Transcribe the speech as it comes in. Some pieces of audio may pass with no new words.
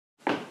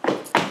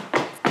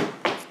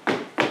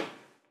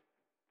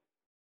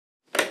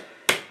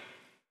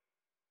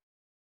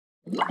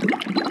Did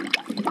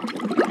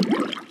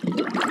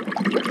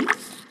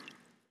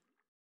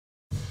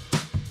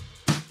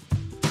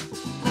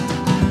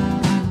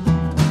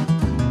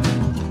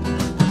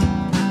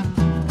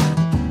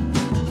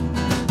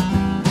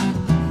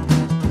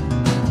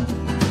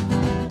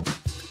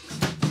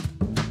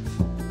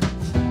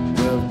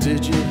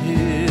you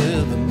hear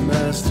the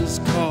master's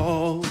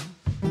call?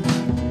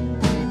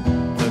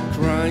 The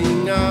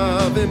crying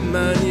of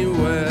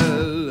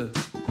Emmanuel.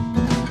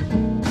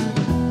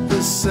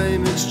 The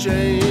same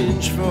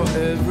exchange for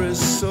every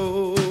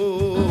soul.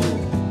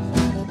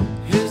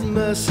 His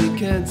mercy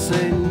can't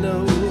say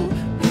no.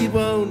 He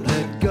won't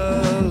let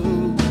go.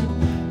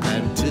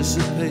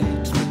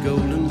 Anticipate the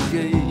golden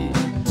gate.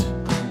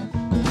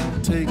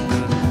 Take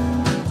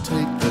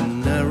the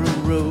narrow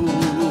road.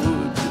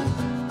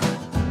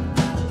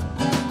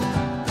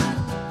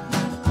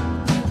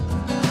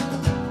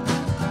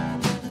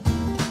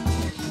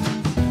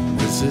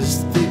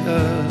 Resist the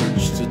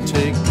urge to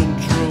take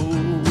control.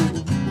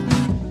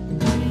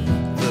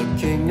 The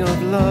King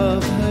of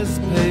Love has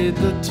paid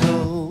the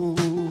toll.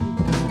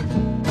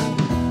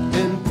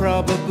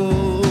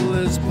 Improbable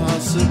is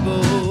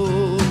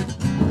possible.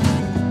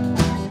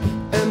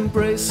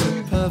 Embrace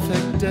a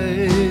perfect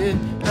day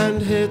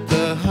and hit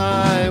the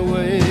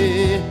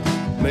highway.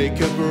 Make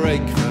a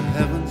break for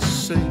heaven's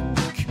sake.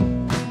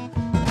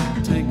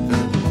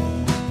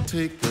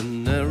 Take the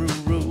narrow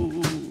road.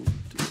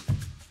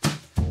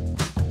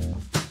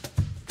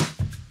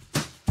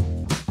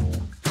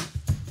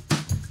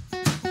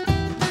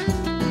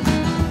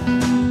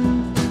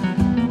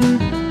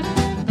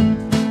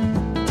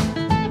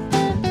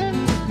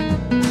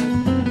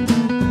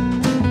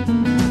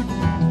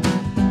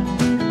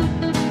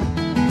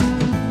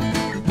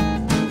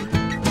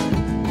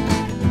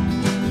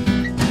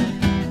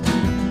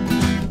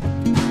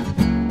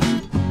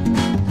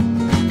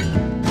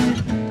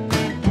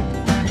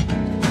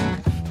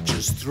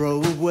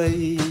 Throw away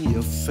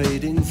your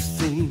fading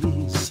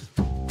things.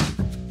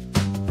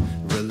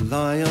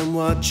 Rely on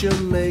what your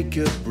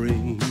maker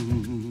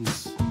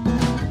brings.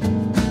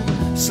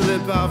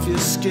 Slip off your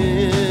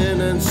skin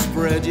and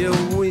spread your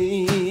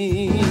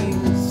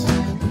wings.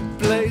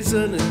 Blaze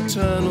an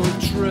eternal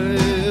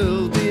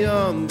trail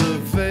beyond the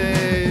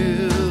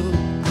veil.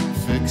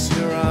 Fix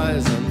your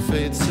eyes on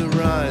fate's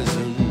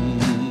horizon.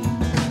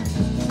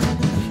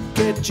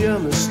 Get your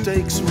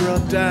mistakes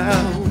rubbed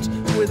out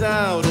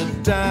without a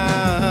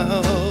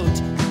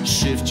doubt.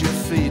 Shift your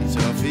feet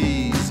off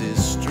easy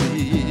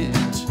street.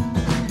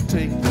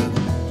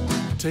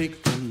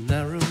 Take the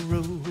narrow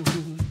road.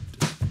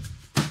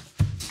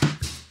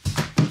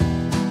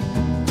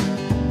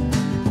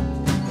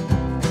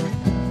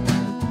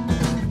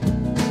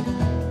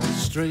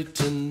 Straight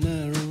and narrow.